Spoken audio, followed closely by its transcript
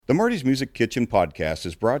The Marty's Music Kitchen podcast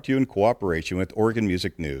is brought to you in cooperation with Oregon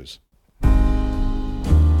Music News.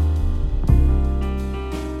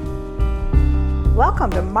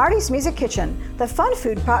 Welcome to Marty's Music Kitchen, the fun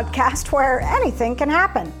food podcast where anything can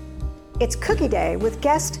happen. It's Cookie Day with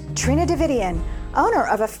guest Trina Davidian, owner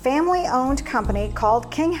of a family-owned company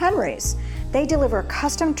called King Henry's. They deliver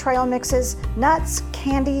custom trail mixes, nuts,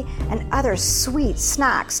 candy, and other sweet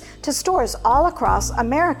snacks to stores all across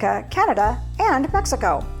America, Canada, and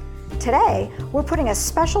Mexico. Today, we're putting a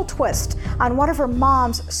special twist on one of her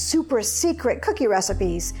mom's super secret cookie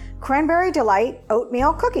recipes, Cranberry Delight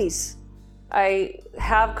oatmeal cookies. I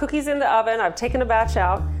have cookies in the oven. I've taken a batch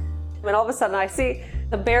out, and all of a sudden I see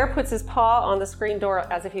the bear puts his paw on the screen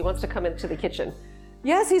door as if he wants to come into the kitchen.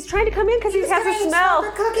 Yes, he's trying to come in because he has a smell.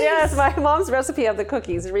 Yes, my mom's recipe of the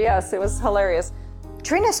cookies. Yes, it was hilarious.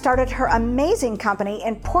 Trina started her amazing company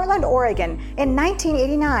in Portland, Oregon in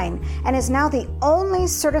 1989 and is now the only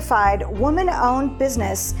certified woman-owned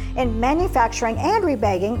business in manufacturing and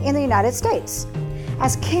rebagging in the United States.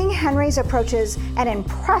 As King Henry's approaches an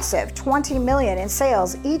impressive $20 million in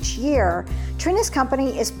sales each year, Trina's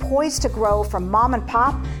company is poised to grow from mom and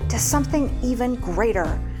pop to something even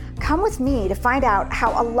greater. Come with me to find out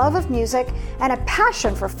how a love of music and a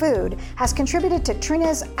passion for food has contributed to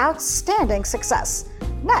Trina's outstanding success.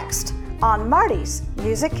 Next on Marty's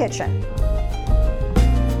Music Kitchen.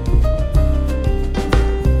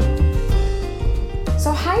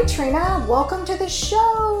 So hi Trina, welcome to the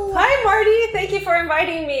show. Hi Marty, thank you for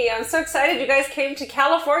inviting me. I'm so excited you guys came to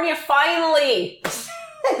California finally.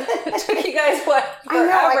 It took you guys forever?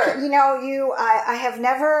 I have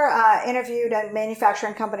never interviewed a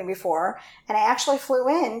manufacturing company before, and I actually flew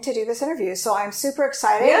in to do this interview, so I'm super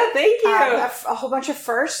excited. Yeah, thank you. A whole bunch of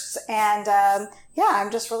firsts, and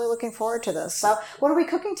I'm just really looking forward to this. So what are we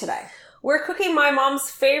cooking today? We're cooking my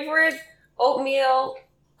mom's favorite oatmeal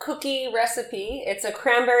cookie recipe. It's a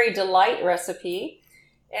Cranberry Delight recipe.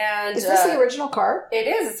 And is this the original card? It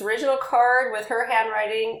is. It's the original card with her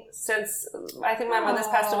handwriting since I think my mother's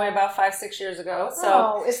passed away about 5-6 years ago.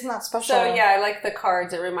 So isn't that special? So yeah, I like the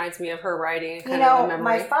cards. It reminds me of her writing and kind of a memory.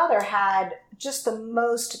 My father had just the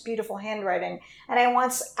most beautiful handwriting, and I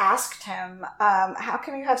once asked him, how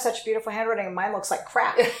can you have such beautiful handwriting and mine looks like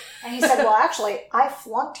crap? And he said, well, actually, I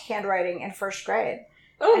flunked handwriting in first grade.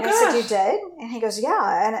 Oh, and gosh. I said, you did? And he goes,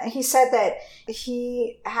 yeah. And he said that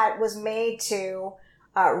he was made to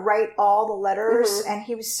write all the letters, and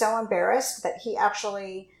he was so embarrassed that he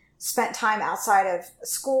actually spent time outside of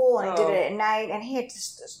school and he did it at night, and he had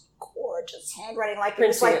just this gorgeous handwriting, like it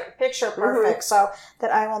was like picture perfect, so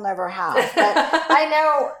that I will never have. But I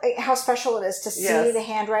know how special it is to see the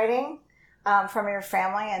handwriting from your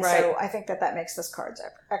family, and so I think that makes this card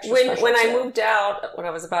extra special. When I moved out, when I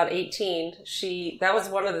was about 18, that was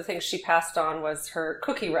one of the things she passed on was her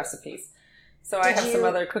cookie recipes. So I have some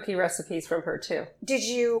other cookie recipes from her too. Did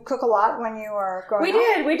you cook a lot when you were growing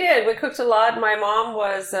up? We did. We cooked a lot. My mom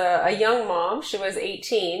was a young mom. She was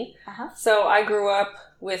 18. So I grew up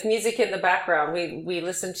with music in the background. We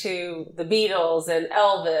listened to the Beatles and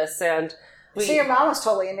Elvis, and so your mom was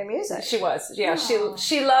totally into music. She was, yeah.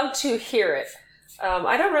 She loved to hear it.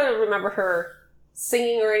 I don't really remember her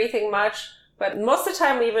singing or anything much, but most of the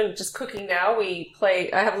time, even just cooking now, we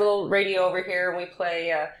play. I have a little radio over here, and we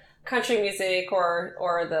play country music or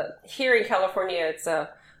here in California, it's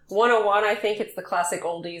 101. I think it's the classic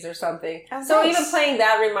oldies or something. Oh, so nice. Even playing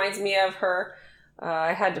that reminds me of her.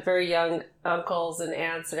 I had very young uncles and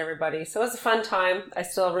aunts and everybody. So it was a fun time. I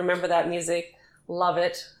still remember that music. Love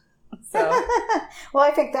it. So, well,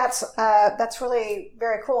 I think that's really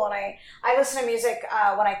very cool. And I listen to music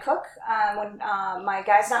when I cook. When my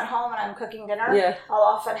guy's not home and I'm cooking dinner, I'll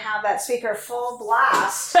often have that speaker full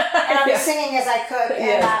blast, and I'll be singing as I cook.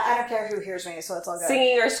 And I don't care who hears me, so it's all good.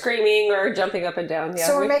 Singing or screaming or jumping up and down. Yeah.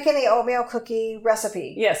 So we're making the oatmeal cookie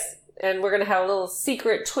recipe. Yes, and we're going to have a little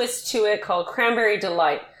secret twist to it called Cranberry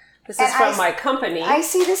Delight. This is from my company. I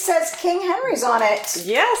see this says King Henry's on it.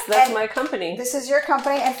 Yes, that's my company. This is your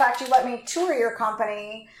company. In fact, you let me tour your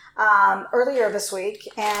company earlier this week,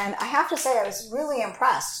 and I have to say I was really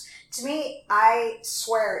impressed. To me, I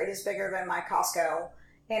swear it is bigger than my Costco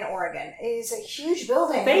in Oregon. It is a huge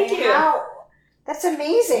building. Thank you. That's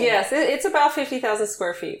amazing. Yes, it's about 50,000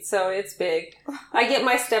 square feet, so it's big. I get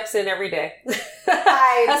my steps in every day.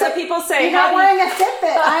 That's what people say. You're not wearing a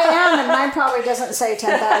Fitbit. I am, and mine probably doesn't say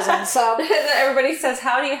 10,000. So everybody says,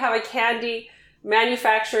 how do you have a candy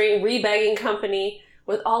manufacturing, rebagging company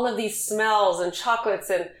with all of these smells and chocolates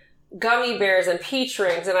and gummy bears and peach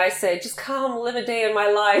rings? And I say, just come live a day in my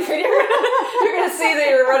life, and you're going to see that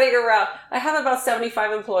you're running around. I have about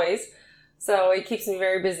 75 employees. So it keeps me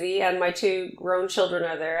very busy. And my 2 grown children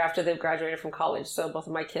are there after they've graduated from college. So both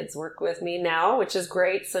of my kids work with me now, which is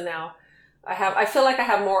great. So now I feel like I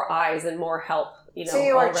have more eyes and more help, So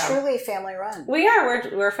you are truly family run. We are.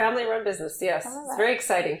 We're a family run business. Yes. It's very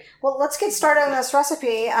exciting. Well, let's get started on this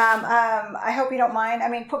recipe. I hope you don't mind. I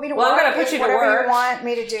mean, put me to work. Well, I'm going to put you to work. Whatever you want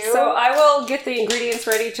me to do. So I will get the ingredients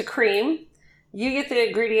ready to cream. You get the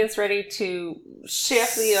ingredients ready to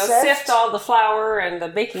sift all the flour and the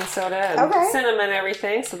baking soda and cinnamon and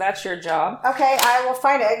everything. So that's your job. Okay, I will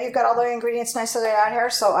find it. You've got all the ingredients nicely laid out here,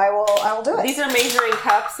 so I will do it. These are measuring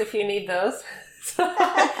cups if you need those.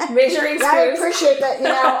 Measuring spoons. I appreciate that.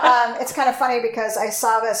 It's kind of funny because I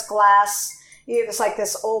saw this glass. It's like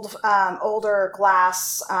this older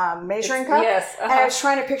glass measuring cup. Yes. And I was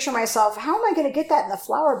trying to picture myself, how am I going to get that in the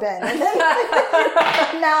flour bin? And then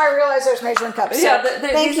now I realize there's measuring cups. So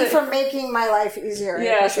thank you for making my life easier.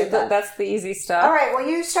 Yes, that's the easy stuff. All right, well,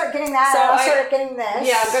 you start getting that, and I'll start getting this.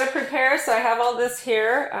 Yeah, I'm going to prepare. So I have all this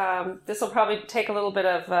here. This will probably take a little bit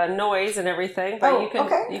of noise and everything, but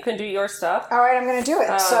you can do your stuff. All right, I'm going to do it.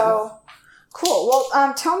 Cool.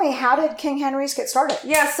 Well, tell me, how did King Henry's get started?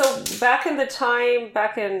 Yeah, so back in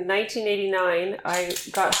 1989, I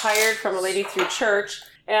got hired from a lady through church,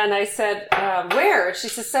 and I said, where? And she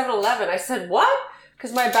said, 7-Eleven. I said, what?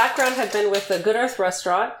 Because my background had been with the Good Earth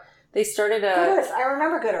restaurant. They started a... Good Earth. I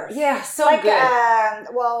remember Good Earth. Yeah, so good.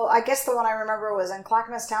 Well, I guess the one I remember was in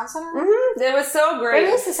Clackamas Town Center. Mm-hmm. It was so great.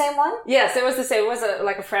 It is the same one? Yes, it was the same. It was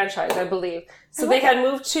like a franchise, I believe. So they had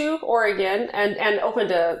moved to Oregon and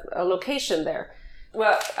opened a location there.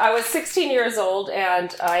 Well, I was 16 years old,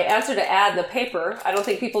 and I answered an ad in the paper. I don't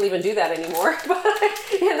think people even do that anymore. But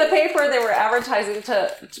in the paper, they were advertising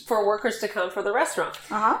for workers to come for the restaurant.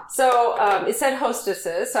 So it said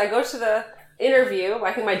hostesses. So I go to the interview.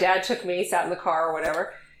 I think my dad took me, sat in the car or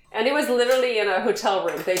whatever. And it was literally in a hotel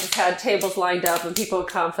room. They just had tables lined up, and people would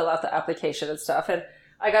come fill out the application and stuff. And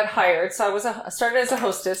I got hired. So I started as a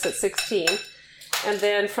hostess at 16. And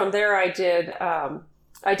then from there, I did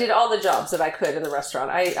all the jobs that I could in the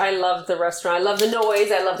restaurant. I loved the restaurant. I loved the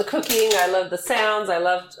noise. I loved the cooking. I loved the sounds. I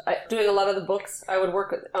loved doing a lot of the books. I would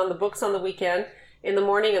work on the books on the weekend in the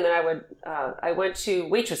morning, and then I went to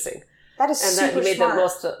waitressing. That is super smart. And that made the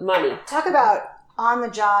most money. Talk about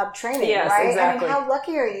on-the-job training, yes, right? Exactly. I mean, how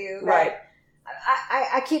lucky are you? Right.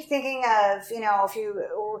 I keep thinking of, if you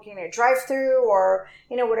were working at a drive-through or,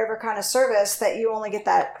 whatever kind of service, that you only get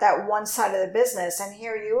that one side of the business. And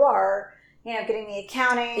here you are, getting the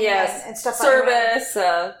accounting and stuff service, like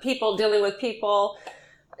that. People, dealing with people.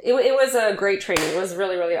 It was a great training. It was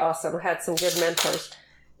really, really awesome. I had some good mentors.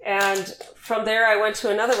 And from there, I went to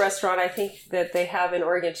another restaurant, I think that they have in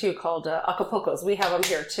Oregon too, called Acapulco's. We have them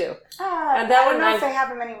here too. And that I don't know if they have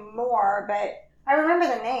them anymore, but I remember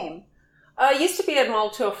the name. It used to be at Mall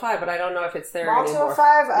 205, but I don't know if it's there Mall anymore.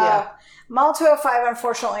 205? Yeah. Mall 205,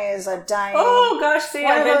 unfortunately, is a dying... Oh, gosh, see,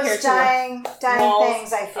 I've been here too. One of those dying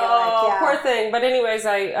things, I feel like, yeah. Poor thing. But anyways,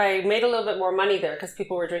 I made a little bit more money there because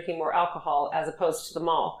people were drinking more alcohol as opposed to the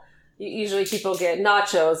mall. Usually people get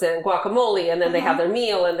nachos and guacamole, and then they have their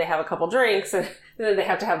meal, and they have a couple drinks, and then they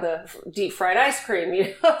have to have the deep fried ice cream.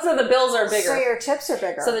 So the bills are bigger. So your tips are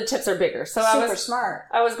bigger. So the tips are bigger. So Super smart.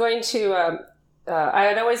 I was going to... I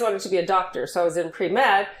had always wanted to be a doctor, so I was in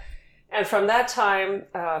pre-med. And from that time,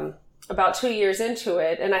 about 2 years into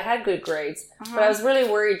it, and I had good grades, but I was really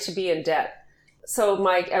worried to be in debt. So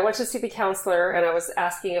I went to see the counselor, and I was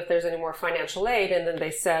asking if there's any more financial aid, and then they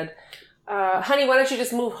said, honey, why don't you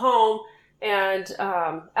just move home, and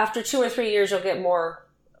after 2 or 3 years, you'll get more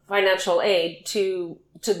financial aid to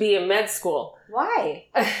be in med school. Why?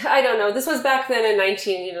 I don't know. This was back then in later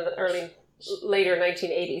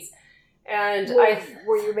 1980s. And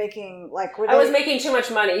were you making I was making too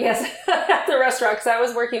much money, yes, at the restaurant because I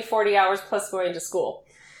was working 40 hours plus going to school.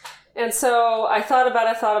 And so I thought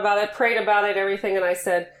about it, prayed about it, everything, and I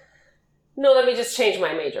said, no, let me just change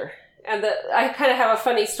my major. And I kind of have a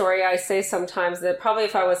funny story. I say sometimes that probably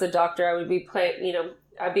if I was a doctor, I would be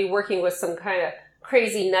I'd be working with some kind of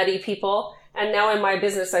crazy nutty people. And now in my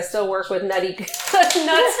business, I still work with nutty nuts all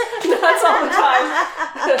the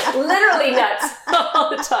time. Literally nuts all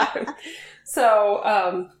the time.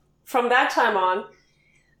 So from that time on,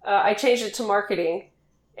 I changed it to marketing.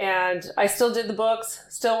 And I still did the books,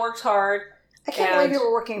 still worked hard. I can't believe you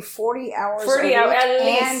were working 40 hours 40 hours, at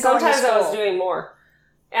least. And sometimes I was doing more.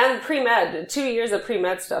 And pre-med, 2 years of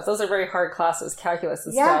pre-med stuff. Those are very hard classes, calculus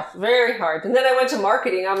and stuff. Very hard. And then I went to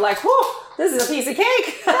marketing. I'm like, whoa, this is a piece of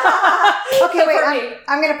cake. Okay, wait,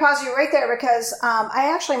 I'm going to pause you right there because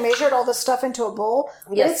I actually measured all this stuff into a bowl.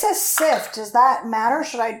 Yes. It says sift. Does that matter?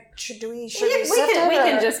 Should we sift it? We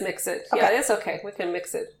can just mix it. Okay. Yeah, it's okay. We can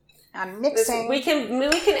mix it. I'm mixing. We can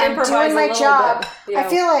improvise. I'm doing my job. Bit, I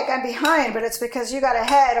feel like I'm behind, but it's because you got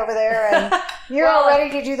ahead over there, and you're all ready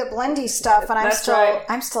to do the blendy stuff, and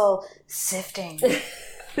I'm still sifting.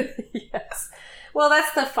 Yes. Well,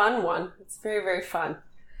 that's the fun one. It's very, very fun.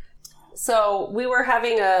 So we were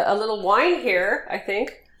having a little wine here. I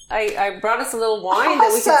think I brought us a little wine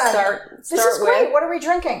that we can start This is with. great. What are we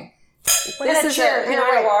drinking? This is a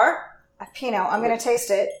Pinot Noir. A Pinot. I'm going to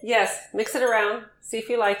taste it. Yes. Mix it around. See if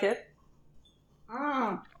you like it.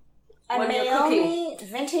 A Naomi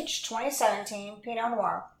Vintage 2017 Pinot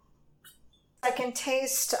Noir. I can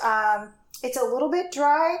taste, it's a little bit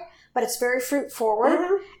dry, but it's very fruit forward.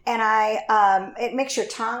 Mm-hmm. And it makes your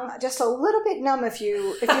tongue just a little bit numb if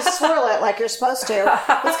you swirl it like you're supposed to.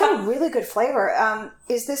 It's got a really good flavor.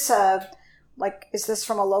 Is this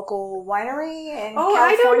from a local winery in California?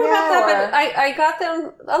 I don't know about that, but I got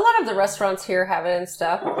them. A lot of the restaurants here have it and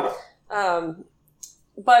stuff.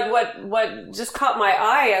 But what just caught my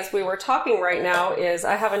eye as we were talking right now is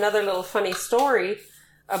I have another little funny story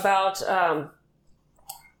about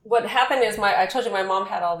what happened is I told you my mom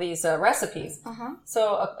had all these recipes. Uh-huh.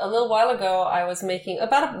 So a little while ago,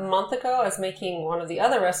 about a month ago, I was making one of the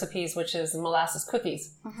other recipes, which is molasses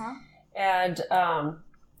cookies. Uh-huh. And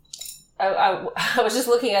I was just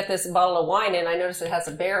looking at this bottle of wine, and I noticed it has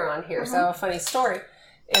a bear on here. Uh-huh. So a funny story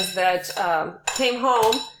is that came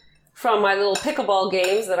home from my little pickleball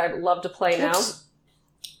games that I love to play now.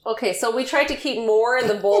 Okay, so we tried to keep more in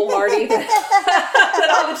the bowl, Marty, than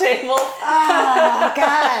on the table. Oh,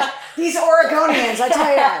 God. These Oregonians, I tell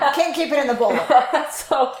you, can't keep it in the bowl.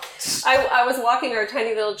 So I was walking our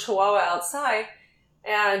tiny little chihuahua outside,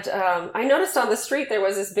 and I noticed on the street there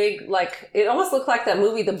was this big, it almost looked like that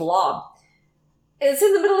movie, The Blob. It's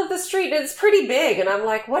in the middle of the street, and it's pretty big, and I'm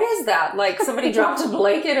like, what is that? Like somebody dropped a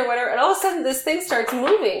blanket or whatever, and all of a sudden this thing starts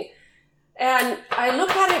moving. And I look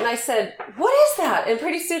at it and I said, what is that? And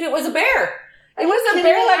pretty soon it was a bear. It was a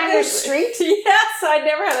bear like this. Street? Yes, I'd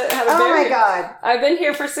never had a bear. Oh my God. I've been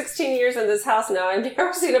here for 16 years in this house now. I've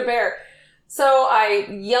never seen a bear. So I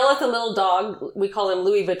yell at the little dog. We call him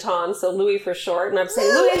Louis Vuitton, so Louis for short. And I'm saying,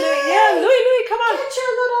 Louis, come on. Get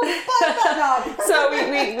your little butt dog. So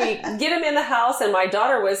we get him in the house, and my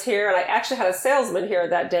daughter was here, and I actually had a salesman here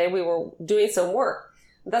that day. We were doing some work.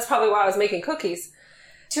 That's probably why I was making cookies.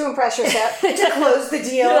 To impress yourself, to close the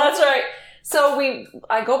deal. That's right. So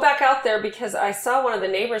I go back out there because I saw one of the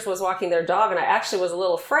neighbors was walking their dog, and I actually was a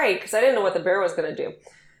little afraid because I didn't know what the bear was going to do.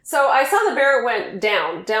 So I saw the bear went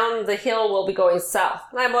down the hill. We'll be going south.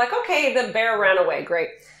 And I'm like, okay, the bear ran away. Great.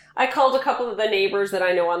 I called a couple of the neighbors that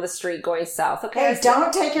I know on the street going south. Okay. Hey,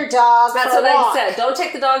 don't take your dog. That's what I said. Don't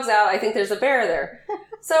take the dogs out. I think there's a bear there.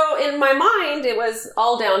 So in my mind, it was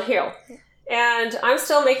all downhill. And I'm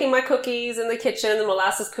still making my cookies in the kitchen. The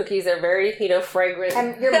molasses cookies are very, fragrant.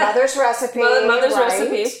 And your mother's recipe. Mother's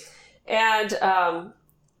recipe. And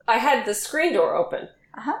I had the screen door open,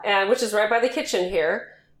 which is right by the kitchen here.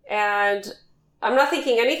 And I'm not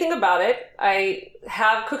thinking anything about it. I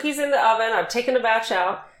have cookies in the oven. I've taken a batch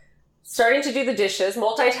out, starting to do the dishes,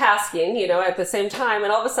 multitasking, at the same time.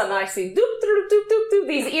 And all of a sudden I see doop, doop, doop, doop, doop,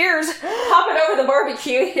 these ears popping over the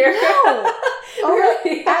barbecue here. No.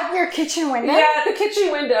 Really? At your kitchen window? Yeah, at the kitchen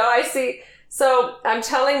window. I see. So I'm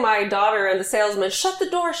telling my daughter and the salesman, shut the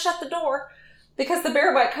door, because the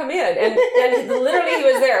bear might come in. And literally he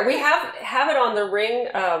was there. We have it on the Ring,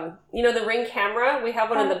 the Ring camera. We have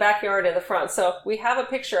one in the backyard in the front. So we have a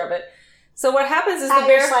picture of it. So what happens is the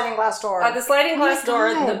bear... At the sliding glass door. At the sliding glass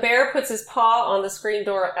door, the bear puts his paw on the screen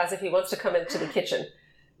door as if he wants to come into the kitchen.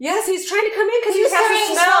 Yes, he's trying to come in because he has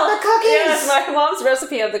to smell the cookies. Yes, my mom's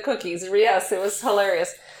recipe of the cookies. Yes, it was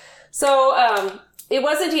hilarious. So it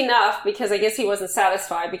wasn't enough because I guess he wasn't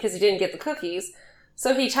satisfied because he didn't get the cookies.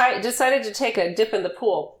 So he decided to take a dip in the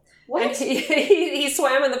pool. What? And he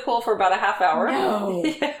swam in the pool for about a half hour. No.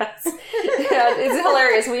 Yes. Yeah, it's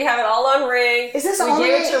hilarious. We have it all on Ring. Does this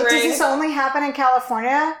only happen in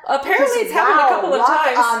California? Apparently it's happened a couple of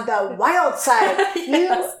times. On the wild side.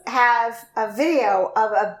 Yes. You have a video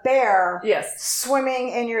of a bear swimming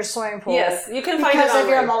in your swimming pool. Yes, you can find it on because of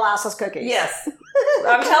your Ring. Molasses cookies. Yes.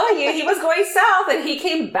 I'm telling you, he was going south and he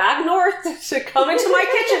came back north to come into my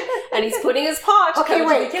kitchen, and he's putting his paw to come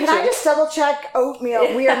into the kitchen. Can I just double check oatmeal?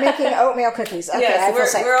 Yeah. We are making oatmeal cookies. Okay, yes, I feel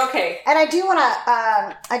safe. We're okay. And I do want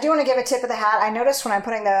to give a tip of the hat. I noticed when I'm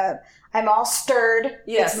putting I'm all stirred.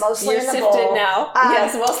 Yes, it's mostly you're in the sifted bowl. now.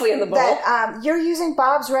 Yes, mostly in the bowl. That you're using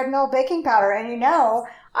Bob's Red Mill baking powder, and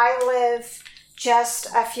I live just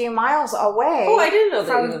a few miles away. Oh, I didn't know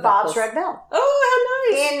that from Bob's Red Mill. Oh, how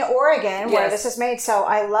in Oregon, where Yes. this is made. So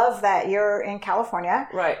I love that you're in California.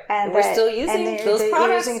 Right. And we're that- still using and those products.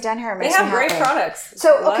 You're using it down here. It They makes have me great happy. products. So,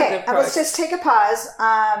 A lot of okay, good let's products. just take a pause.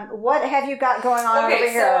 What have you got going on Okay, over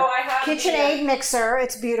here? so I have KitchenAid mixer.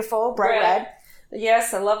 It's beautiful, bright red.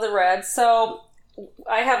 Yes, I love the red. So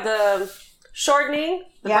I have the shortening,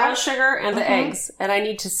 the brown sugar, and the eggs. And I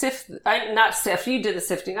need to not sift, you did the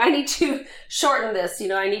sifting. I need to shorten this.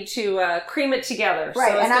 I need to cream it together.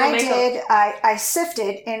 Right, So it's and I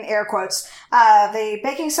sifted, in air quotes, the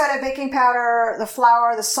baking soda, baking powder, the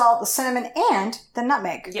flour, the salt, the cinnamon, and the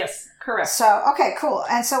nutmeg. Yes, correct. So, okay, cool.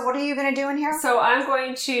 And so what are you going to do in here? So I'm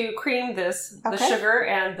going to cream this, the sugar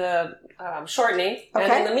and the shortening. Okay.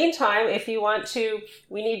 And in the meantime, if you want to,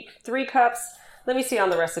 we need 3 cups. Let me see on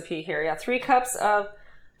the recipe here. Yeah, 3 cups of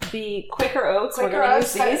the Quaker oats. We're going to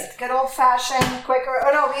use these. Good old-fashioned Quaker.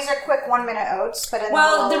 Oh, no, these are quick 1-minute oats. But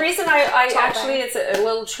The reason I actually, it's a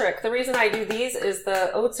little trick. The reason I do these is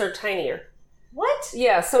the oats are tinier. What?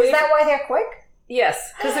 Yeah. So is that why they're quick?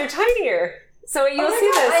 Yes, because they're tinier. So you'll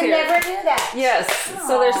see this here. I never knew that. Yes.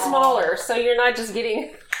 So they're smaller. So you're not just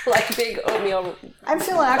getting like big oatmeal. I'm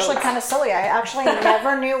feeling actually kind of silly. I actually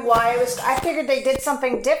never knew why it was. I figured they did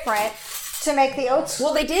something different to make the oats.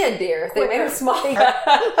 Well, they did, dear. They made them smaller.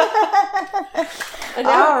 And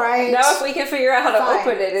All right. Now, if we can figure out how to Fine.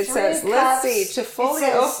 open it, it 3 says, let's see, cups. to fully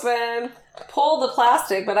It says- open, pull the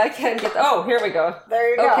plastic, but I can't get. Here we go. There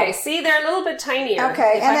you go. Okay, see, they're a little bit tinier.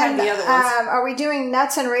 Okay, if and I had then the other ones. are we doing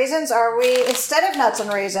nuts and raisins? Are we, instead of nuts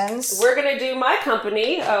and raisins, We're going to do my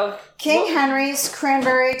company of King Henry's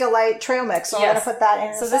Cranberry Delight Trail Mix? So I'm going to put that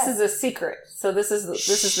in. So this is a secret. So this is the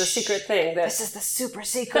secret thing. This is the super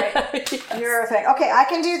secret. Yes. Your thing. Okay, I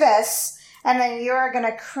can do this, and then you're going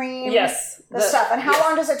to cream the stuff. And how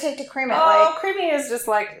long does it take to cream it? Creaming is just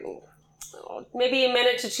like maybe a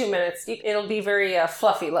minute to 2 minutes. It'll be very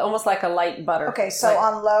fluffy, almost like a light butter. Okay, so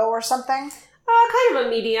on low or something? Kind of a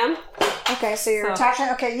medium. Okay, so you're attaching.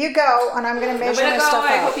 Okay, you go, and I'm going to measure this stuff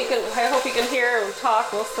I out. hope you can hear and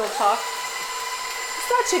talk. We'll still talk.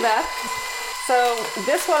 It's not too bad. So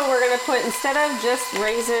this one we're going to put, instead of just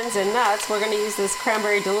raisins and nuts, we're going to use this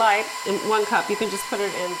Cranberry Delight in 1 cup. You can just put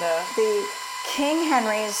it in the King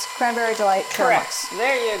Henry's Cranberry Delight Trail Mix.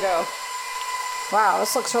 There you go. Wow,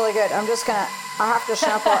 this looks really good. I'll have to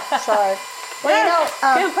shampoo it. Sorry. Well,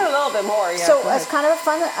 you can put a little bit more. Yeah, so as kind of a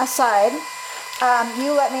fun aside,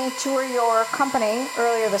 you let me tour your company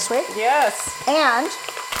earlier this week. Yes. And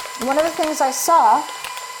one of the things I saw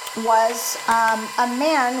was a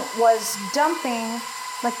man was dumping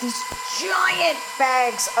like these giant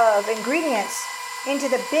bags of ingredients into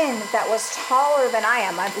the bin that was taller than I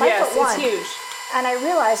am. I'm 5'1". It's huge. And I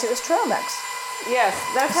realized it was trail mix. Yes,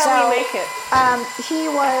 that's how we make it. He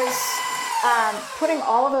was putting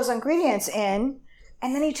all of those ingredients in,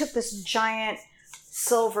 and then he took this giant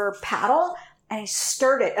silver paddle and he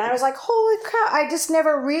stirred it. And I was like, holy crap, I just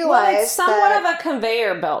never realized it's somewhat of a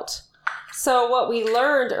conveyor belt. So what we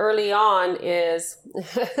learned early on is,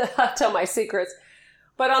 I'll tell my secrets,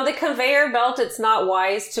 but on the conveyor belt, it's not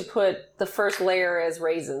wise to put the first layer as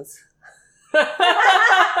raisins.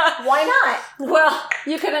 Why not? Well,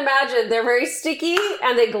 you can imagine they're very sticky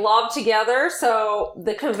and they glob together, so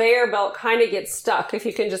the conveyor belt kind of gets stuck. If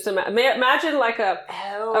you can just imagine like a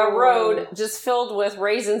road just filled with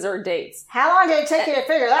raisins or dates. How long did it take you to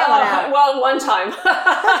figure that one out? Well, 1 time.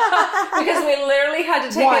 Because we literally had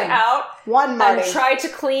to take it out and try to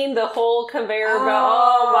clean the whole conveyor belt.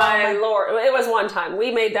 Oh my Lord. It was 1 time.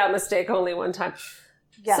 We made that mistake only 1 time.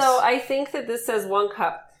 Yes. So I think that this says 1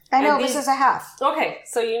 cup. I know, this is a half. Okay,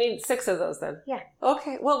 so you need 6 of those then. Yeah.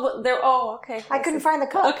 Okay, well, they're, okay. I couldn't find the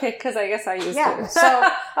cup. Okay, because I guess I used Yeah, it. so.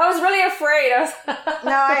 I was really afraid.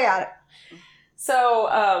 No, I got it.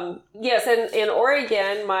 So, yes, in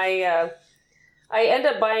Oregon, I end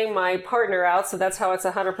up buying my partner out, so that's how it's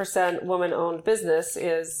 100% woman-owned business,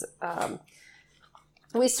 is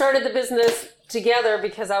we started the business together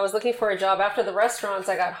because I was looking for a job. After the restaurants,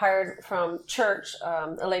 I got hired from church.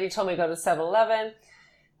 A lady told me to go to 7-Eleven.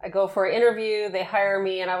 I go for an interview, they hire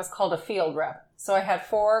me, and I was called a field rep. So I had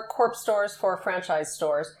 4 corp stores, 4 franchise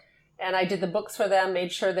stores, and I did the books for them,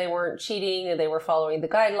 made sure they weren't cheating and they were following the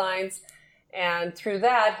guidelines. And through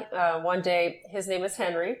that, one day, his name is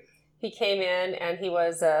Henry. He came in and he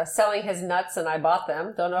was selling his nuts, and I bought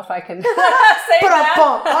them. Don't know if I can say that.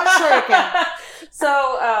 I'm sure you can.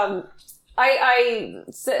 So I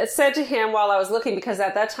said to him while I was looking, because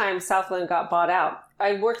at that time Southland got bought out.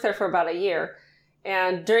 I worked there for about a year.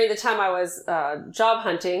 And during the time I was job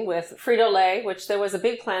hunting with Frito-Lay, which there was a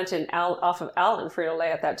big plant off of Allen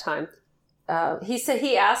Frito-Lay at that time,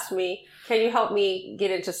 he asked me, can you help me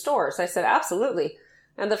get into stores? I said, absolutely.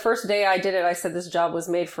 And the first day I did it, I said this job was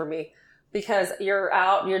made for me because you're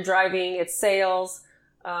out, you're driving, it's sales.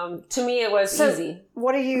 To me, it was easy.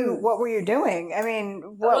 What were you doing? I mean,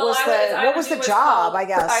 what was the job, I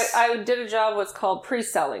guess? I did a job what's called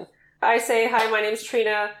pre-selling. I say, hi, my name's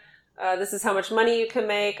Trina. This is how much money you can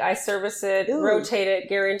make. I service it, rotate it,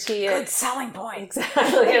 guarantee it. Good selling point.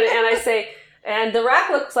 Exactly. and I say, and the rack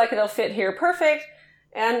looks like it'll fit here perfect.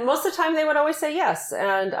 And most of the time they would always say yes.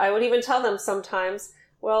 And I would even tell them sometimes,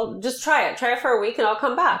 well, just try it. Try it for a week and I'll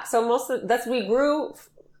come back. So we grew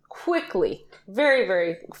quickly, very,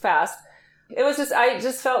 very fast. It was I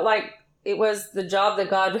just felt like it was the job that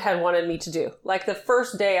God had wanted me to do. Like the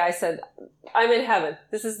first day I said, I'm in heaven.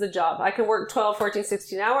 This is the job. I can work 12, 14,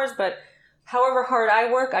 16 hours, but however hard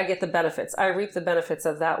I work, I get the benefits. I reap the benefits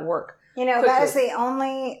of that work. Quickly. That is the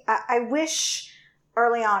only, I wish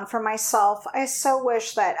early on for myself, I so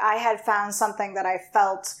wish that I had found something that I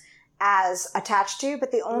felt as attached to,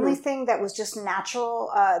 but the only thing that was just natural,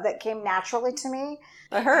 that came naturally to me.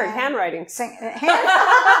 I heard handwriting.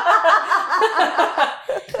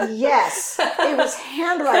 Yes, it was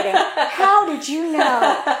handwriting. How did you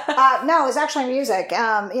know? No, it was actually music.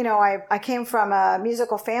 I came from a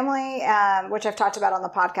musical family, which I've talked about on the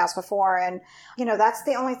podcast before. And, that's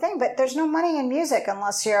the only thing. But there's no money in music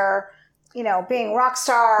unless you're, being rock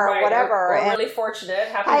star or whatever. Or really fortunate,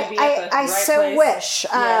 happen to be at the right place. I so wish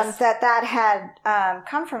that had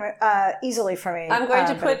come from easily for me. I'm going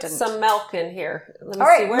to put some milk in here. Let me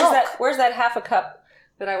see. Where's that half a cup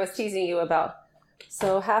that I was teasing you about?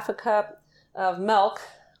 So half a cup of milk.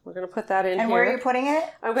 We're going to put that in here. And where are you putting it?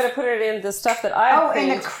 I'm going to put it in the stuff that I in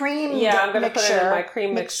the cream Yeah, I'm going to put it in my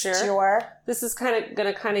cream mixture. Mixture. This is going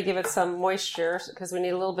to give it some moisture because we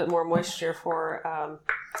need a little bit more moisture for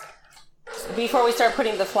before we start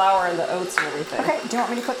putting the flour and the oats and everything. Okay. Do you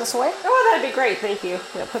want me to put this away? Oh, that'd be great. Thank you.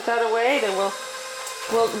 Yeah, put that away. Then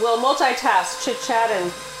we'll multitask, chit chat, and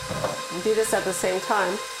do this at the same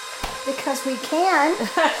time. Because we can.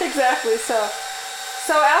 Exactly. So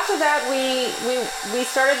after that, we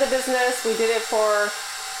started the business. We did it for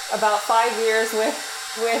about 5 years with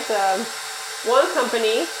one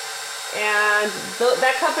company, and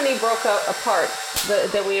that company broke apart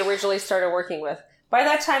that we originally started working with. By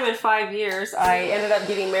that time, in 5 years, I ended up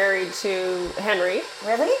getting married to Henry.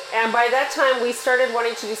 Really? And by that time, we started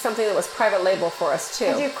wanting to do something that was private label for us, too.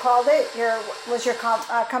 And you called it? Was your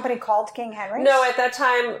company called King Henry's? No, at that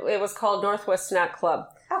time, it was called Northwest Snack Club.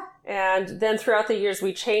 Oh. And then throughout the years,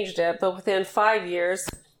 we changed it. But within 5 years,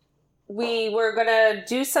 we were going to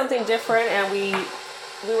do something different, and we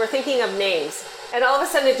were thinking of names. And all of a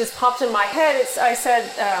sudden, it just popped in my head. I said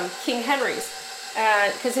King Henry's.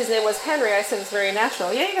 And because his name was Henry, I said it's very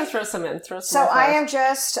natural. Yeah, you can throw some in. So I am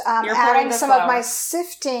just adding some of my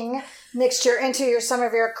sifting mixture into some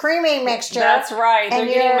of your creamy mixture. That's right.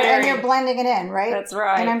 And you're blending it in, right? That's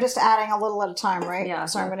right. And I'm just adding a little at a time, right? Yeah.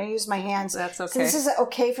 So I'm going to use my hands. That's okay. So this is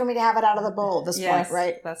okay for me to have it out of the bowl at this point,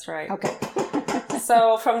 right? That's right. Okay.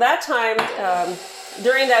 So from that time,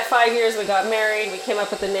 during that 5 years, we got married. We came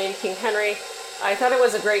up with the name King Henry. I thought it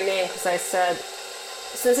was a great name because I said,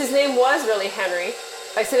 since his name was really Henry,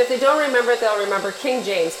 I said if they don't remember it, they'll remember King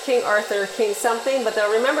James, King Arthur, King something, but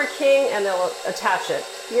they'll remember King and they'll attach it.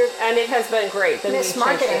 And it has been great. Miss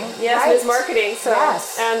Marketing. Yes, right. Miss Marketing. So,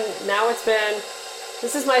 yes. And now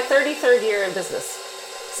this is my 33rd year in business.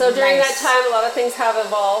 So during that time, a lot of things have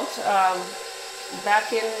evolved.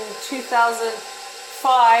 Back in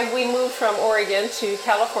 2005, we moved from Oregon to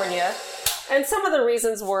California. And some of the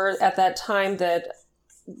reasons were at that time that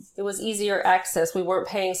it was easier access. We weren't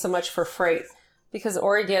paying so much for freight because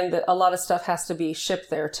Oregon, a lot of stuff has to be shipped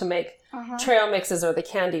there to make trail mixes or the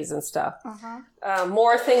candies and stuff.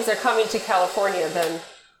 More things are coming to California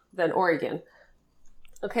than Oregon.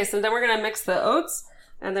 Okay, so then we're going to mix the oats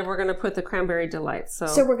and then we're going to put the cranberry delight.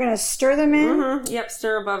 So we're going to stir them in? Yep,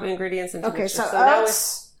 stir above ingredients into mixture. So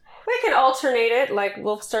oats. We can alternate it. Like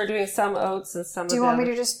we'll start doing some oats and some. Do you want me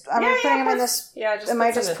to just? Am I putting them in this? Yeah, just. Am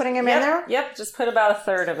I just putting them in there? Yep, just put about a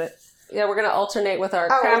third of it. Yeah, we're going to alternate with our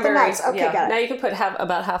cranberry. With the nuts. Okay, got it. Now you can put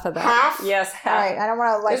about half of that. Half? Yes, half. All right, I don't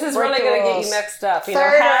want to This is really going to get you mixed up. Third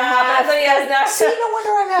or half. Yes, see, no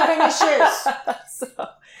wonder I'm having issues.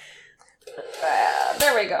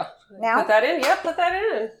 There we go. Now? Put that in. Yep, put that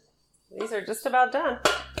in. These are just about done.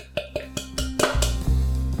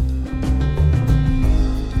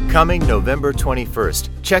 Coming November 21st,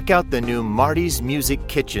 check out the new Marty's Music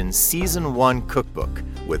Kitchen Season 1 cookbook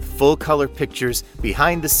with full-color pictures,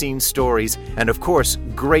 behind-the-scenes stories, and of course,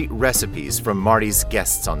 great recipes from Marty's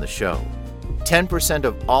guests on the show. 10%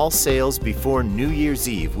 of all sales before New Year's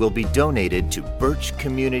Eve will be donated to Birch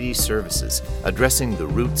Community Services, addressing the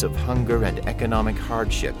roots of hunger and economic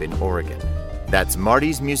hardship in Oregon. That's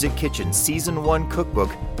Marty's Music Kitchen Season 1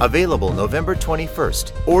 Cookbook, available November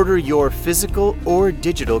 21st. Order your physical or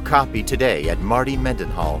digital copy today at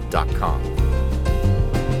martymendenhall.com.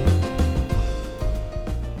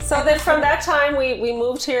 So then from that time, we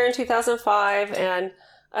moved here in 2005, and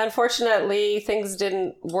unfortunately, things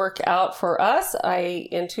didn't work out for us.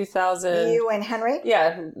 In 2000... You and Henry?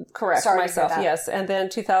 Yeah, correct. Sorry myself, to hear that. yes. And then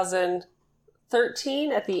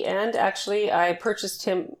 2013, at the end, actually, I purchased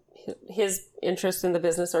his interest in the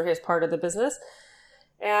business, or his part of the business.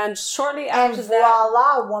 And shortly after that...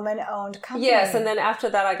 voila, woman-owned company. Yes, and then after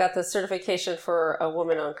that, I got the certification for a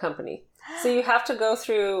woman-owned company. So you have to go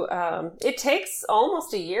through, it takes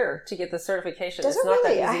almost a year to get the certification. Does it's it not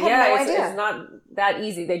really? that easy. I had no idea. It's not that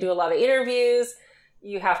easy. They do a lot of interviews.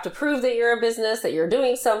 You have to prove that you're a business, that you're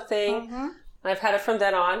doing something. Mm-hmm. I've had it from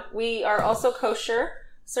then on. We are also kosher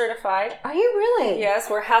certified. Are you really? Yes,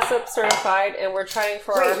 we're HACCP certified, and we're trying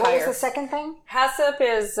for our Wait, what higher. was the second thing? HACCP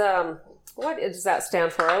is, what does that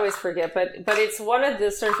stand for? I always forget, but it's one of the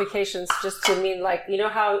certifications just to mean, like, you know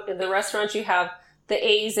how in the restaurants you have the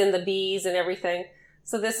A's and the B's and everything.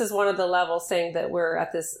 So this is one of the levels saying that we're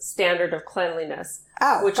at this standard of cleanliness,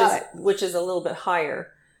 which is a little bit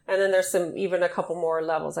higher. And then there's even a couple more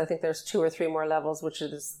levels. I think there's 2 or 3 more levels,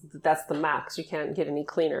 that's the max. You can't get any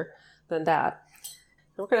cleaner than that.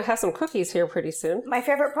 And we're going to have some cookies here pretty soon. My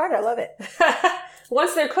favorite part. I love it.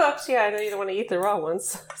 Once they're cooked, I know you don't want to eat the raw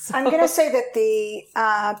ones. So. I'm going to say that the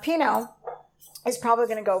Pinot is probably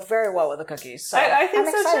going to go very well with the cookies. So I think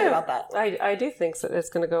I'm so excited too. about that. I do think so. It's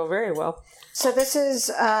going to go very well. So this is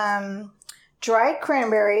dried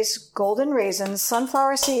cranberries, golden raisins,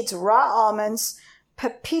 sunflower seeds, raw almonds,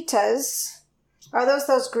 pepitas. Are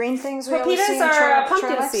those green things we always see in Pepitas are pumpkin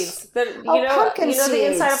trailers? seeds. Pumpkin You know the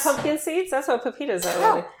seeds. inside of pumpkin seeds? That's what pepitas are,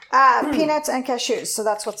 really. Peanuts and cashews. So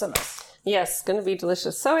that's what's in this. Yes, going to be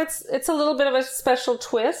delicious. So it's a little bit of a special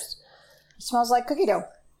twist. It smells like cookie dough.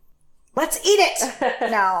 Let's eat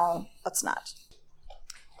it. No, let's not.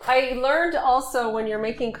 I learned also when you're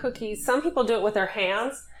making cookies, some people do it with their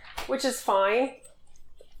hands, which is fine.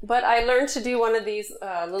 But I learned to do one of these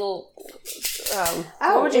little,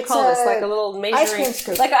 what would you call this? Like a little measuring... ice cream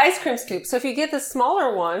scoop. Like an ice cream scoop. So if you get the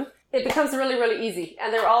smaller one, it becomes really, really easy.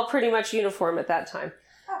 And they're all pretty much uniform at that time.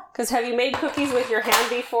 Because have you made cookies with your hand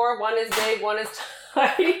before? One is big, one is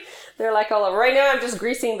tiny. They're like all over. Right now I'm just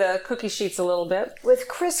greasing the cookie sheets a little bit. With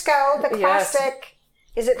Crisco, the classic,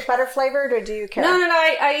 is it butter flavored or do you care? No.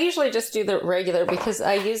 I usually just do the regular because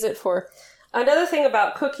I use it for... Another thing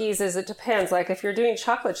about cookies is it depends. Like if you're doing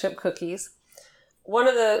chocolate chip cookies, one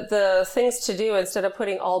of the things to do instead of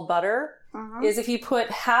putting all butter is if you put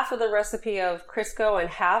half of the recipe of Crisco and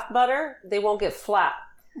half butter, they won't get flat.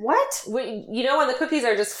 What? You know when the cookies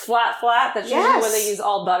are just flat, that's usually when they use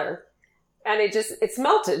all butter. And it's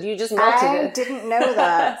melted. You just melted it. I didn't know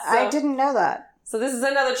that. I didn't know that. So this is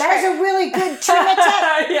another trick. That is a really good Trina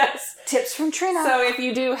tip. Yes. Tips from Trina. So if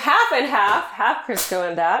you do half and half Crisco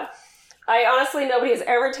and that, I honestly, nobody has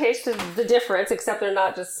ever tasted the difference except they're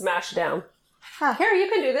not just smashed down. Huh. Here, you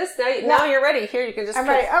can do this. Now you're ready. Here, you can just... I'm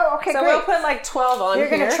ready. Oh, okay, so great. we'll put like 12 on You're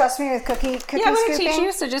here. going to trust me with cookie Yeah, I'm going to scooping? teach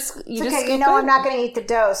you. So just It's just okay, scoop you know it. I'm not going to eat the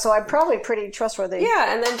dough, so I'm probably pretty trustworthy.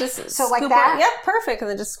 Yeah, and then just So scoop like that? One. Yep, perfect. And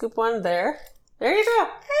then just scoop one there. There you go.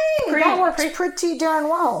 Hey, that works pretty darn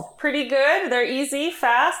well. Pretty good. They're easy,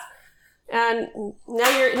 fast, and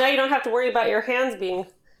now you don't have to worry about your hands being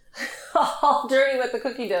all dirty with the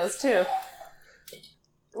cookie doughs too.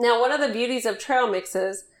 Now, one of the beauties of trail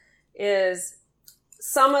mixes is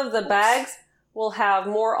some of the bags will have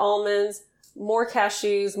more almonds, more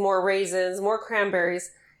cashews, more raisins, more cranberries.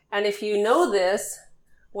 And if you know this,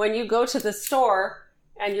 when you go to the store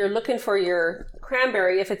and you're looking for your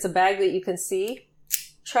cranberry, if it's a bag that you can see,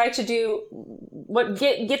 try to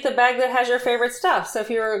get the bag that has your favorite stuff. So if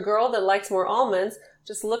you're a girl that likes more almonds,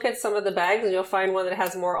 just look at some of the bags and you'll find one that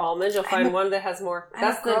has more almonds. You'll find one that has more.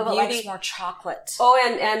 That's the beauty. That likes more chocolate. Oh,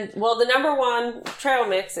 and well, the number one trail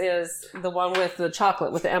mix is the one with the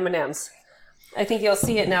chocolate, with the M&Ms. I think you'll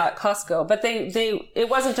see it now at Costco, but it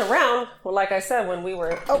wasn't around. Well, like I said, when we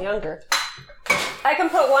were younger. I can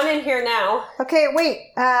put one in here now. Okay,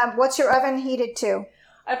 wait. What's your oven heated to?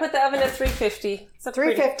 I put the oven at 350.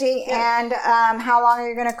 350, and how long are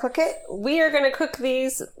you going to cook it? We are going to cook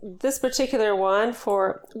this particular one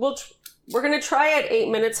we're going to try it 8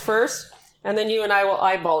 minutes first, and then you and I will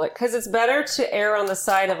eyeball it, because it's better to err on the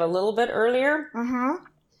side of a little bit earlier. Mm-hmm.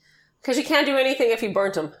 Because you can't do anything if you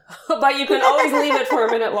burnt them. But you can always leave it for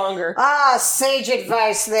a minute longer. Sage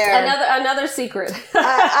advice there. Another secret.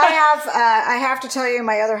 I have to tell you,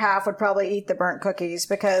 my other half would probably eat the burnt cookies,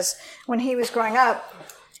 because when he was growing up,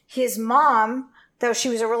 his mom, though she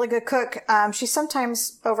was a really good cook, she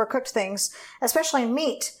sometimes overcooked things, especially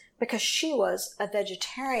meat, because she was a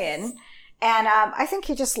vegetarian. And I think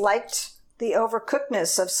he just liked the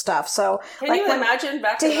overcookedness of stuff. So can you imagine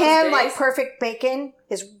back to in those him, days? like perfect bacon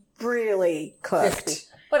is really cooked. 50.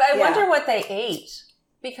 But I wonder what they ate,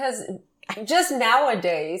 because just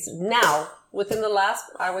nowadays, within the last,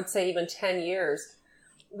 I would say even 10 years,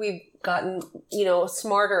 we've gotten,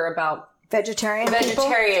 smarter about vegetarian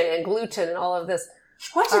and gluten and all of this.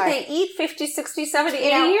 What did they eat 50, 60, 70, 80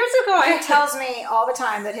 years ago? He tells me all the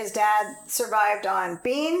time that his dad survived on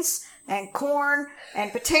beans and corn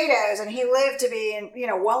and potatoes, and he lived to be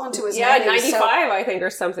well into his 90s. 95, I think, or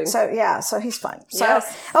something. So he's fine. So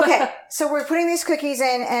yes. Okay, so we're putting these cookies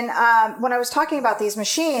in, and when I was talking about these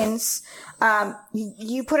machines,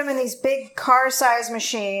 you put them in these big car-sized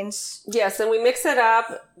machines. Yes, and we mix it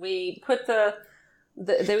up. We put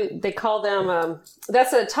they call them,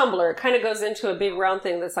 that's a tumbler. It kind of goes into a big round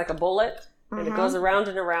thing that's like a bullet, and it goes around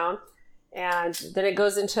and around. And then it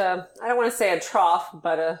goes into, I don't want to say a trough,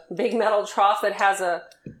 but a big metal trough that has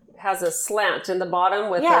a slant in the bottom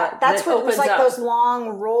with that's what it was like, up. Those long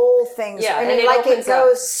roll things. Yeah, and it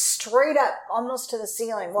goes straight up almost to the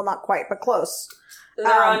ceiling. Well, not quite, but close. They're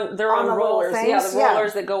on rollers. Yeah, the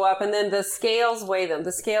rollers that go up, and then the scales weigh them.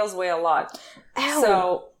 The scales weigh a lot. Ow.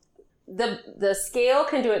 So the scale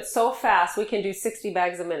can do it so fast. We can do 60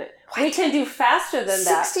 bags a minute. What? We can do faster than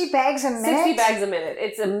that. 60 bags a minute? 60 bags a minute.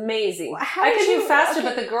 It's amazing. I can do faster,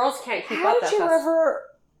 but the girls can't keep up that fast.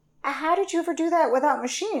 How did you ever do that without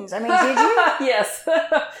machines? I mean, did you? Yes.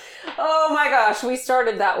 Oh my gosh, we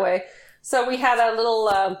started that way. So we had a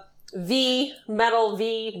little metal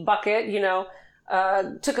V bucket,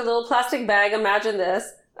 took a little plastic bag. Imagine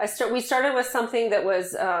this. We started with something that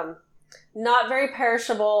was not very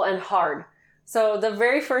perishable and hard. So the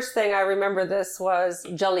very first thing I remember this was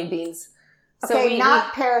jelly beans. Okay, so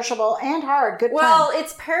perishable and hard. Good Well, plan.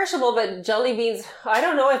 it's perishable, but jelly beans, I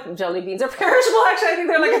don't know if jelly beans are perishable. Actually, I think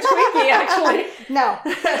they're like a Twinkie, actually. No,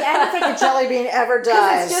 I don't think a jelly bean ever does.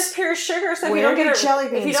 Because it's just pure sugar. So if you don't get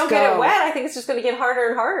it wet, I think it's just going to get harder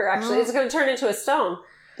and harder, actually. It's going to turn into a stone.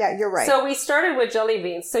 Yeah, you're right. So we started with jelly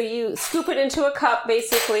beans. So you scoop it into a cup,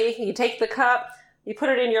 basically. You take the cup, you put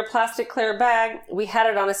it in your plastic clear bag. We had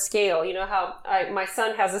it on a scale. You know how my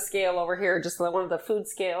son has a scale over here, just one of the food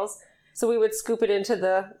scales. So we would scoop it into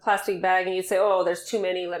the plastic bag, and you'd say, oh, there's too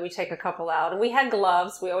many. Let me take a couple out. And we had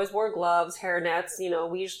gloves. We always wore gloves, hair nets.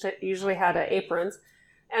 We usually had aprons.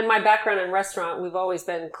 And my background in restaurant, we've always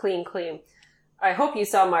been clean. I hope you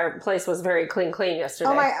saw my place was very clean yesterday.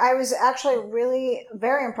 Oh I was actually really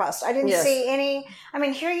very impressed. I didn't see any. I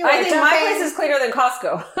mean, here you are. I think my place is cleaner than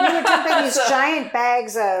Costco. You were dumping these giant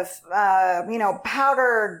bags of,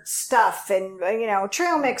 powdered stuff and,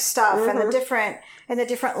 trail mix stuff and the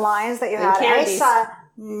different lines that you had. Candies. I saw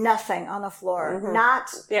nothing on the floor.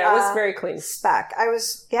 Not it was very clean. Speck.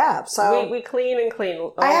 So we clean and clean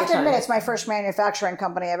all I have the to time. admit, it's my first manufacturing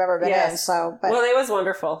company I've ever been in. So, well, it was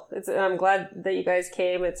wonderful. I'm glad that you guys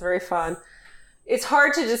came. It's very fun. It's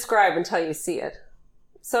hard to describe until you see it.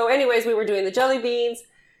 So, anyways, we were doing the jelly beans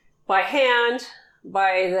by hand.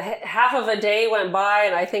 By the half of a day went by,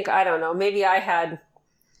 and I think maybe I had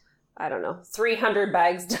 300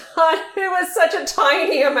 bags done. It was such a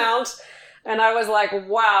tiny amount. And I was like,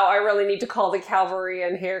 wow, I really need to call the cavalry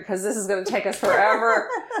in here because this is going to take us forever.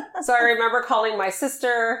 So I remember calling my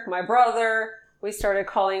sister, my brother. We started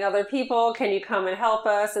calling other people. Can you come and help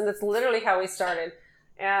us? And that's literally how we started.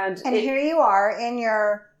 And here you are in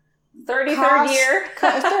your 33rd year.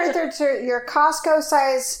 33rd, your Costco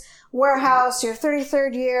size warehouse, your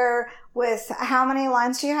 33rd year. With how many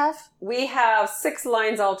lines do you have? We have 6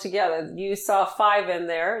 lines altogether. You saw 5 in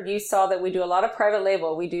there. You saw that we do a lot of private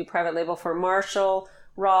label. We do private label for Marshall,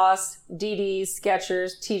 Ross, DD's,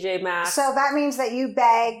 Skechers, TJ Maxx. So that means that you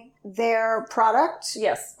bag their product?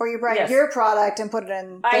 Yes. Or you bag your product and put it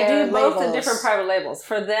in their I do both labels. the different private labels.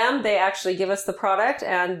 For them, they actually give us the product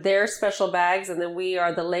and their special bags, and then we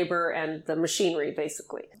are the labor and the machinery,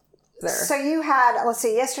 basically. There. So you had, let's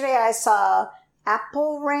see, yesterday I saw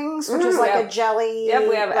apple rings, which is like a jelly. Yep,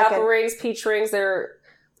 we have apple rings, peach rings.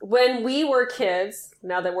 When we were kids,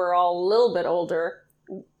 now that we're all a little bit older,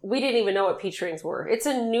 we didn't even know what peach rings were. It's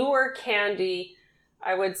a newer candy,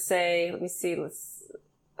 I would say. Let me see.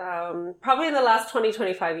 probably in the last 20,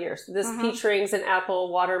 25 years. This peach rings and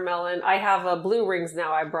apple, watermelon. I have blue rings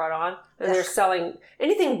now I brought on, and they're selling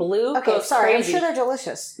anything blue. Okay, goes sorry, crazy. I'm sure they're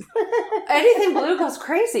delicious. Anything blue goes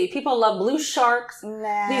crazy. People love blue sharks,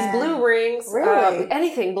 these blue rings,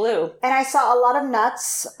 anything blue. And I saw a lot of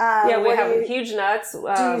nuts. We have huge nuts.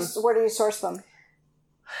 Where do you source them?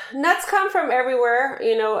 Nuts come from everywhere.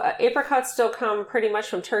 Apricots still come pretty much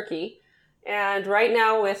from Turkey. And right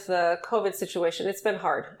now with the COVID situation, it's been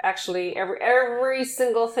hard. Actually, every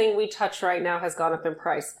single thing we touch right now has gone up in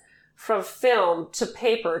price. From film to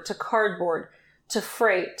paper to cardboard to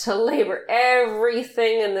freight to labor.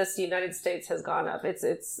 Everything in this United States has gone up.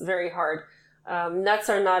 It's very hard. Nuts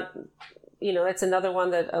are not, it's another one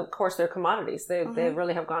that, of course, they're commodities. They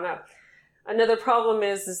really have gone up. Another problem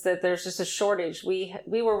is that there's just a shortage. We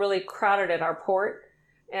were really crowded at our port.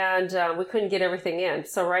 And we couldn't get everything in.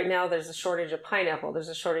 So right now there's a shortage of pineapple. There's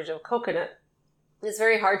a shortage of coconut. It's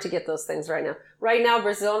very hard to get those things right now. Right now,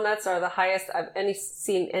 Brazil nuts are the highest I've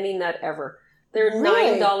seen any nut ever. They're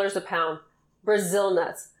 $9 a pound. Brazil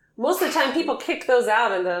nuts. Most of the time people kick those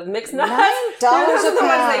out in the mixed nuts. $9 Those are a the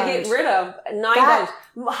ones pound. they get rid of. $9.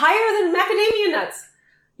 Higher than macadamia nuts.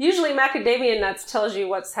 Usually macadamia nuts tells you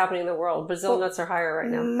what's happening in the world. Brazil nuts are higher right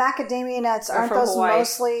now. Macadamia nuts, aren't those Hawaii.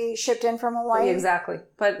 mostly shipped in from Hawaii? Exactly.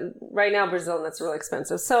 But right now, Brazil nuts are really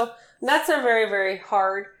expensive. So nuts are very, very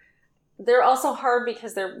hard. They're also hard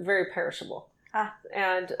because they're very perishable.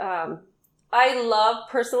 And I love,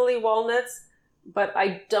 personally, walnuts, but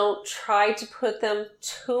I don't try to put them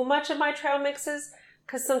too much in my trail mixes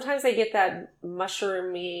because sometimes they get that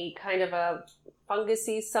mushroomy kind of a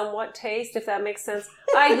fungusy somewhat taste, if that makes sense.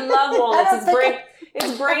 I love walnuts.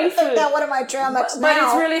 It's brain food. That one of my trail mix but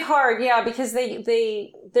it's really hard, because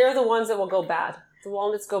they're the ones that will go bad. The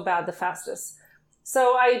walnuts go bad the fastest.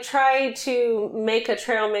 So I try to make a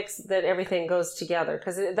trail mix that everything goes together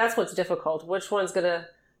because that's what's difficult. Which one's going to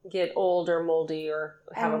get old or moldy or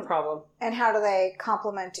have a problem? And how do they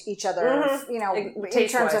complement each other? In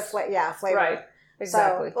terms of flavor. Right.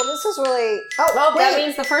 Exactly. So, this is really. That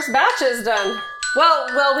means the first batch is done.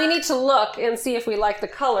 Well, we need to look and see if we like the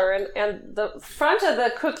color. And the front of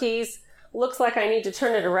the cookies looks like I need to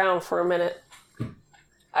turn it around for a minute.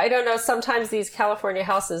 I don't know. Sometimes these California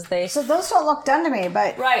houses, So those don't look done to me,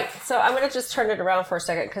 but. Right. So I'm going to just turn it around for a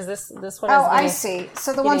second because this one is. Oh, I see.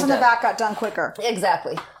 So the ones in the back got done quicker.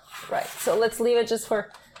 Exactly. Right. So let's leave it just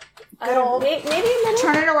for. Good old. Maybe a minute.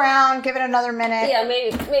 Turn it around. Give it another minute. Yeah,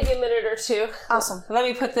 maybe a minute or two. Awesome. Let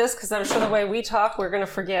me put this because I'm sure the way we talk, we're going to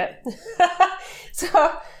forget. So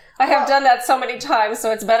I have done that so many times,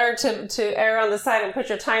 so it's better to err on the side and put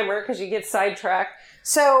your timer because you get sidetracked.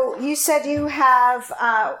 So you said you have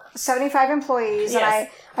 75 employees, yes.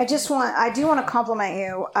 And I do want to compliment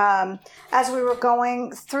you. As we were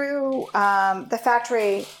going through the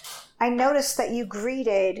factory, I noticed that you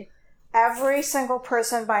greeted every single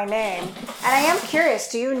person by name. And I am curious,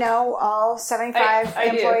 do you know all 75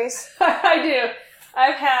 employees? I do.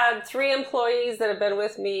 I've had 3 employees that have been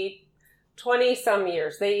with me 20 some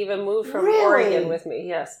years. They even moved from Oregon with me.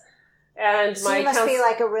 Yes. And so you must be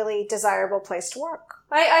like a really desirable place to work.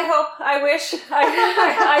 I hope. I wish.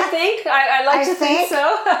 I think. I like to think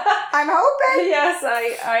so. I'm hoping. Yes.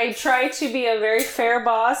 I try to be a very fair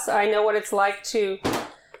boss. I know what it's like to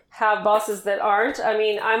have bosses that aren't. I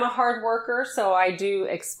mean, I'm a hard worker, so I do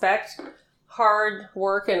expect hard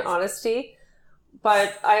work and honesty.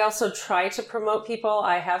 But I also try to promote people.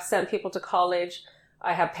 I have sent people to college.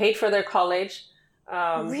 I have paid for their college.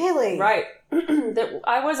 Really? Right.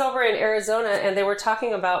 I was over in Arizona and they were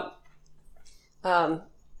talking about,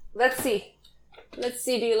 let's see.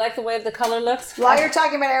 Do you like the way the color looks? While you're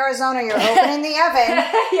talking about Arizona, you're opening the oven.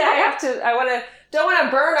 Yeah, don't want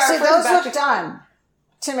to burn our See, first those batch. look done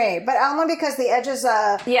to me, but only because the edges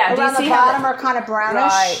around the see bottom are kind of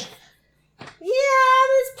brownish. Right. Yeah,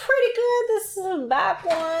 it's pretty good. This is the back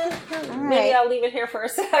one. Maybe I'll leave it here for a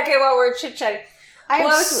second while we're chit-chatting.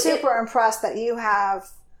 I'm super impressed that you have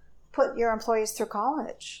put your employees through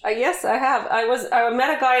college. Yes, I have. I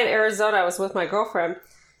met a guy in Arizona. I was with my girlfriend.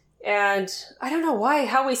 And I don't know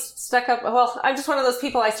how we stuck up. Well, I'm just one of those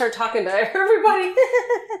people. I start talking to everybody.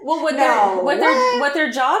 Well, what their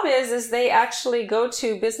job is they actually go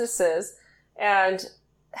to businesses and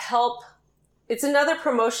help. It's another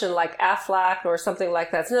promotion like Aflac or something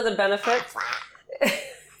like that. It's another benefit.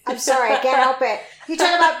 I'm sorry, I can't help it. You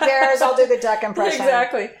talk about bears, I'll do the duck impression.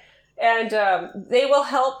 Exactly. And they will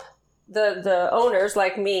help the owners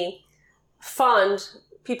like me fund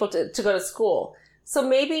people to go to school. So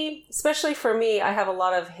maybe, especially for me, I have a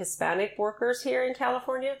lot of Hispanic workers here in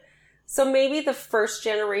California. So maybe the first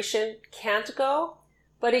generation can't go,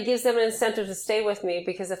 but it gives them an incentive to stay with me,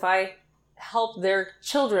 because if I help their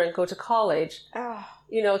children go to college,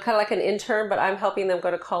 you know, kind of like an intern, but I'm helping them go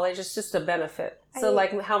to college, it's just a benefit. So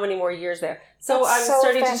like how many more years there? So I'm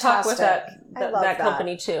starting to talk with that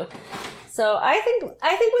company too. So I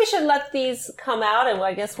think we should let these come out, and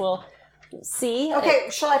I guess we'll see. Okay,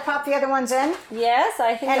 shall I pop the other ones in? Yes,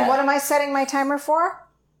 I think. And what am I setting my timer for?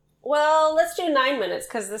 Well, let's do 9 minutes,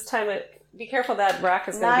 because this time be careful, that rack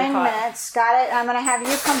is going to be hot. 9 minutes, got it. I'm going to have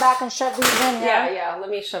you come back and shove these in here. Yeah, let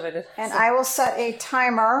me shove it in. And I will set a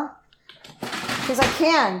timer, because I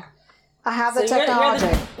can. I have the technology.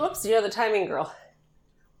 You're the timing girl.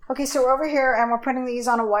 Okay, so we're over here, and we're putting these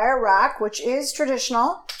on a wire rack, which is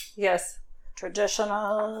traditional. Yes.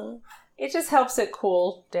 Traditional. It just helps it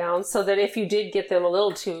cool down, so that if you did get them a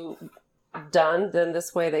little too done, then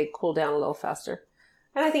this way they cool down a little faster.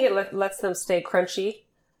 And I think it lets them stay crunchy.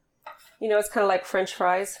 You know, it's kind of like French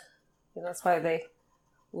fries. You know, that's why they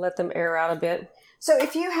let them air out a bit. So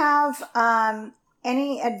if you have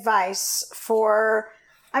any advice for,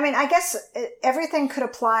 I mean, I guess everything could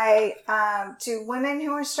apply to women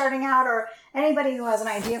who are starting out, or anybody who has an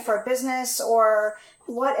idea for a business, or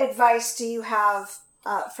what advice do you have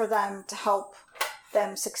for them to help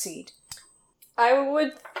them succeed?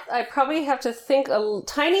 I probably have to think a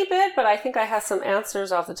tiny bit, but I think I have some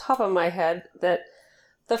answers off the top of my head. That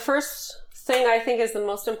the first thing I think is the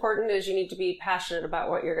most important is you need to be passionate about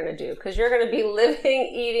what you're going to do, because you're going to be living,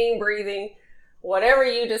 eating, breathing, whatever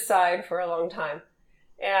you decide, for a long time.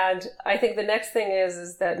 And I think the next thing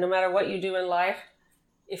is that no matter what you do in life,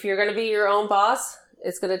 if you're going to be your own boss,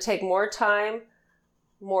 it's going to take more time,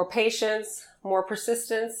 more patience, more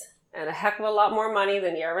persistence, and a heck of a lot more money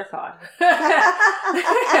than you ever thought.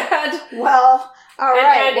 And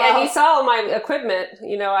you saw my equipment.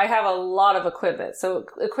 You know, I have a lot of equipment. So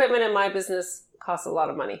equipment in my business costs a lot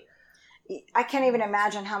of money. I can't even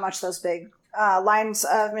imagine how much those big lines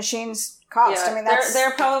of machines cost. Yeah, I mean,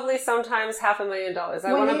 they're probably sometimes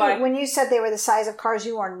 $500,000. When you said they were the size of cars,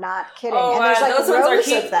 you are not kidding. Oh, and there's like those rows ones are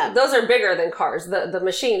huge. of them. Those are bigger than cars. The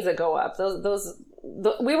machines that go up.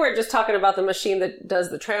 We were just talking about the machine that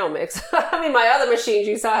does the trail mix. I mean, my other machines,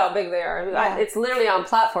 you saw how big they are. Yeah. It's literally on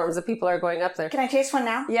platforms that people are going up there. Can I taste one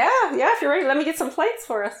now? Yeah, if you're ready. Let me get some plates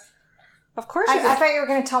for us. Of course you can. I thought you were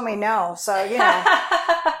going to tell me no, so, you know.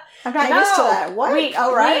 I'm not used to that. What?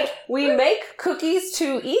 We make cookies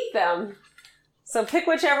to eat them. So pick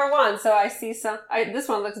whichever one. So I see some. This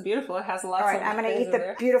one looks beautiful. It has lots of. All right, I'm going to eat the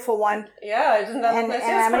there. beautiful one. Yeah, isn't that and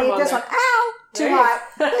I'm going to eat this one. Ow! Too hot.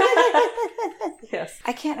 Yes.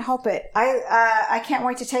 I can't help it. I can't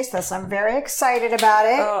wait to taste this. I'm very excited about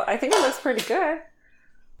it. Oh, I think it looks pretty good.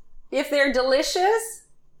 If they're delicious,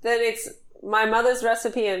 then it's my mother's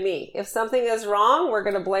recipe and me. If something is wrong, we're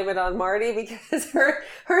going to blame it on Marty, because her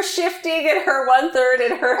shifting and her 1/3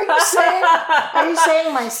 and her... Are you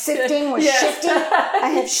saying my sifting was shifty? I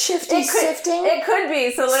have shifty sifting? It could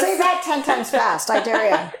be. So let's say that 10 times fast. I dare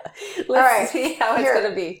you. Let's see how it's going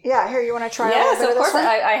to be. Yeah, here, you want to try it? Yes, of course.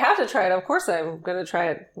 I have to try it. Of course I'm going to try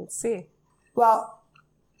it. Let's see. Well,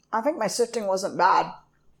 I think my sifting wasn't bad,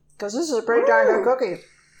 because this is a pretty darn good cookie.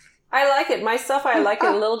 I like it. Myself, I like it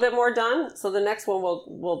a little bit more done. So the next one,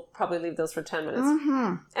 we'll probably leave those for 10 minutes.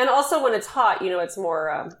 Mm-hmm. And also when it's hot, you know, it's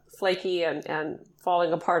more flaky and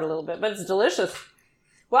falling apart a little bit. But it's delicious.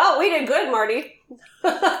 Well, we did good, Marty.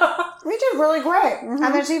 We did really great. Mm-hmm.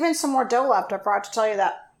 And there's even some more dough left. I forgot to tell you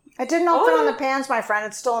that. It didn't all fit on the pans, my friend.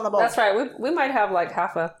 It's still in the bowl. That's right. We might have like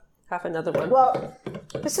half another one. Well,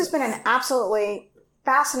 this has been an absolutely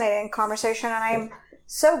fascinating conversation, and I'm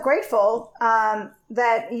so grateful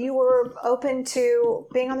that you were open to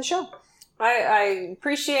being on the show. I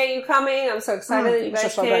appreciate you coming. I'm so excited that you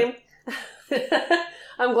guys came.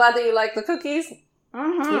 I'm glad that you like the cookies.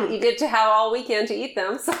 Mm-hmm. You get to have all weekend to eat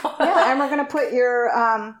them. So. Yeah, and we're going to put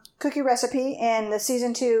your cookie recipe in the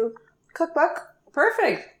season 2 cookbook.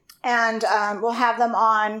 Perfect. And we'll have them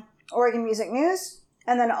on Oregon Music News,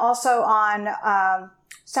 and then also on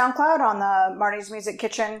SoundCloud on the Marty's Music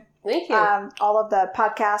Kitchen. Thank you. All of the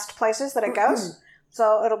podcast places that it goes.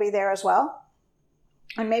 So it'll be there as well.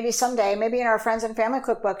 And maybe someday, maybe in our Friends and Family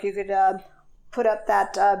Cookbook, you could put up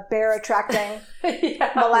that bear-attracting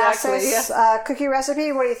molasses cookie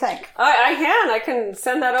recipe. What do you think? I can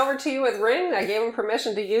send that over to you with Ring. I gave him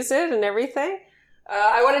permission to use it and everything.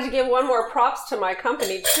 I wanted to give one more props to my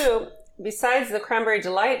company, too. Besides the Cranberry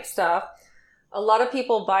Delight stuff, a lot of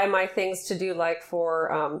people buy my things to do like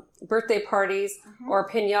for birthday parties or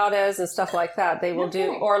piñatas and stuff like that. They will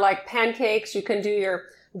do, or like pancakes. You can do your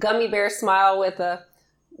gummy bear smile with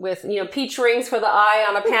with, peach rings for the eye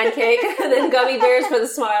on a pancake, and then gummy bears for the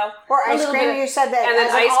smile. Or ice cream, you said that and as then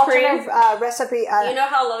an ice alternate cream. recipe.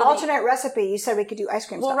 Alternate recipe, you said we could do ice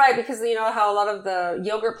cream stuff. Right, because you know how a lot of the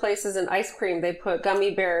yogurt places and ice cream, they put gummy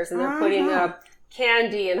bears, and they're putting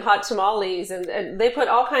candy and hot tamales, and they put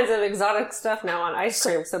all kinds of exotic stuff now on ice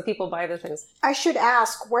cream, so people buy the things. I should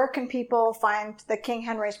ask, where can people find the King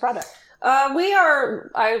Henry's product? We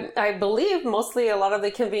are, I believe, mostly a lot of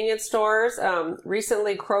the convenience stores.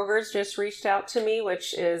 Recently, Kroger's just reached out to me,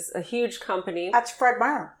 which is a huge company. That's Fred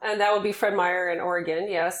Meyer. And that would be Fred Meyer in Oregon,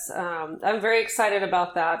 yes. I'm very excited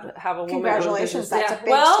about that. Have a woman. Congratulations, that's a big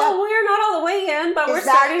step. Well, we're not all the way in, but we're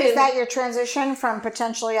starting. Is that your transition from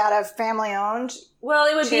potentially out of family-owned? Well,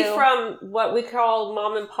 it would be from what we call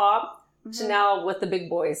mom and pop to now with the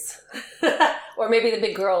big boys. Or maybe the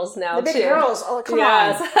big girls now, too. The big girls, oh, come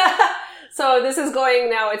on. So this is going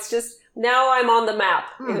now, it's just, now I'm on the map.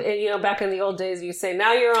 And, back in the old days, you say,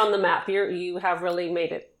 now you're on the map. You have really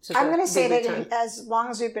made it. I'm going to say that as long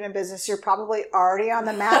as you've been in business, you're probably already on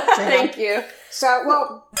the map. Thank you. So,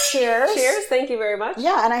 well, cheers. Cheers. Thank you very much.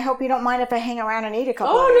 Yeah, and I hope you don't mind if I hang around and eat a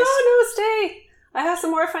couple of these. Oh, no, stay. I have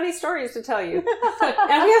some more funny stories to tell you.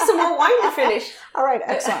 And we have some more wine to finish. All right,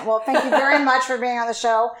 excellent. Well, thank you very much for being on the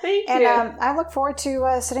show. Thank you. And I look forward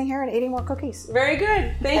to sitting here and eating more cookies. Very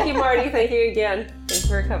good. Thank you, Marty. Thank you again. Thanks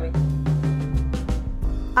for coming.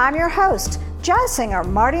 I'm your host, jazz singer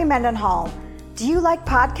Marty Mendenhall. Do you like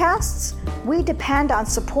podcasts? We depend on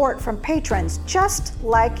support from patrons just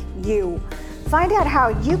like you. Find out how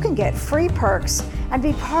you can get free perks and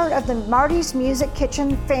be part of the Marty's Music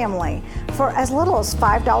Kitchen family for as little as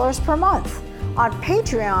 $5 per month on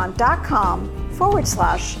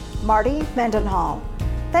patreon.com/Marty Mendenhall.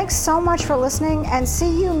 Thanks so much for listening, and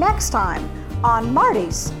see you next time on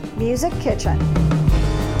Marty's Music Kitchen.